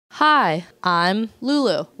Hi, I'm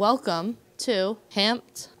Lulu. Welcome to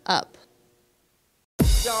Hamped Up.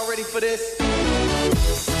 Y'all ready for this?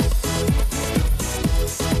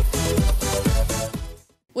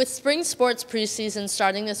 With spring sports preseason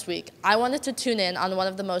starting this week, I wanted to tune in on one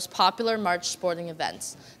of the most popular March sporting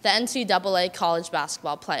events, the NCAA College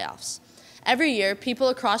Basketball Playoffs. Every year, people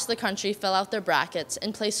across the country fill out their brackets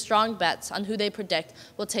and place strong bets on who they predict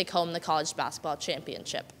will take home the college basketball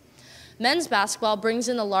championship. Men's basketball brings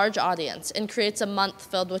in a large audience and creates a month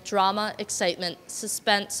filled with drama, excitement,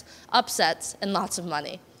 suspense, upsets, and lots of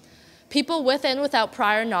money. People with and without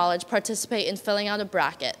prior knowledge participate in filling out a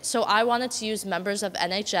bracket, so I wanted to use members of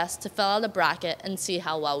NHS to fill out a bracket and see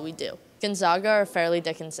how well we do. Gonzaga or Fairleigh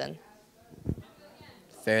Dickinson?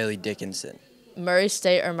 Fairleigh Dickinson. Murray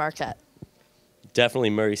State or Marquette?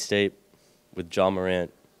 Definitely Murray State with John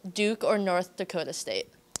Morant. Duke or North Dakota State?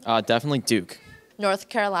 Definitely Duke. North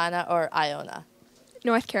Carolina or Iona?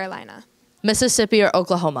 North Carolina. Mississippi or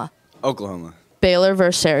Oklahoma? Oklahoma. Baylor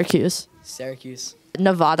versus Syracuse? Syracuse.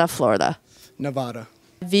 Nevada, Florida? Nevada.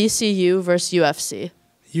 VCU versus UFC?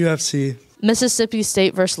 UFC. Mississippi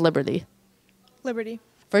State versus Liberty? Liberty.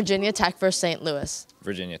 Virginia Tech versus St. Louis?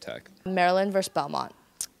 Virginia Tech. Maryland versus Belmont?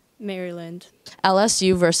 Maryland.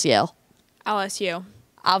 LSU versus Yale? LSU.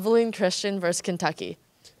 Abilene Christian versus Kentucky?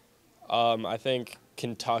 I think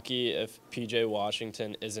Kentucky if P.J.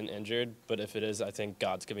 Washington isn't injured, but if it is, I think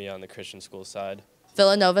God's going to be on the Christian school side.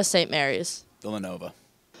 Villanova, St. Mary's? Villanova.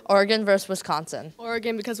 Oregon versus Wisconsin?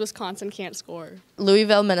 Oregon because Wisconsin can't score.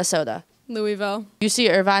 Louisville, Minnesota? Louisville. UC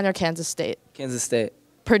Irvine or Kansas State? Kansas State.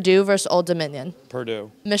 Purdue versus Old Dominion?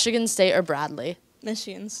 Purdue. Michigan State or Bradley?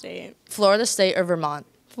 Michigan State. Florida State or Vermont?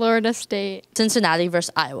 Florida State. Cincinnati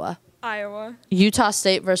versus Iowa? Iowa. Utah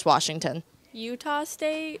State versus Washington? Utah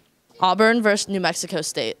State. Auburn versus New Mexico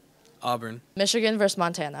State? Auburn. Michigan versus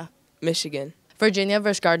Montana? Michigan. Virginia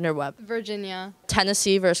versus Gardner-Webb? Virginia.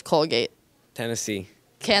 Tennessee versus Colgate? Tennessee.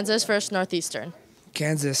 Kansas versus Northeastern?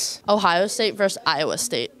 Kansas. Ohio State versus Iowa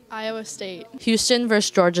State? Iowa State. Houston versus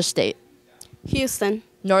Georgia State? Houston.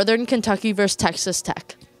 Northern Kentucky versus Texas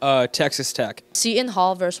Tech? Texas Tech. Seton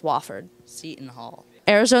Hall versus Wofford? Seton Hall.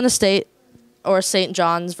 Arizona State or St.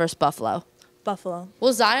 John's versus Buffalo? Buffalo.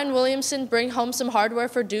 Will Zion Williamson bring home some hardware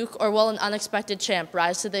for Duke, or will an unexpected champ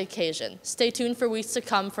rise to the occasion? Stay tuned for weeks to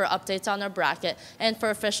come for updates on our bracket and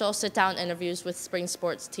for official sit-down interviews with spring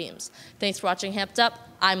sports teams. Thanks for watching Hamped Up.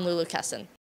 I'm Lulu Kesson.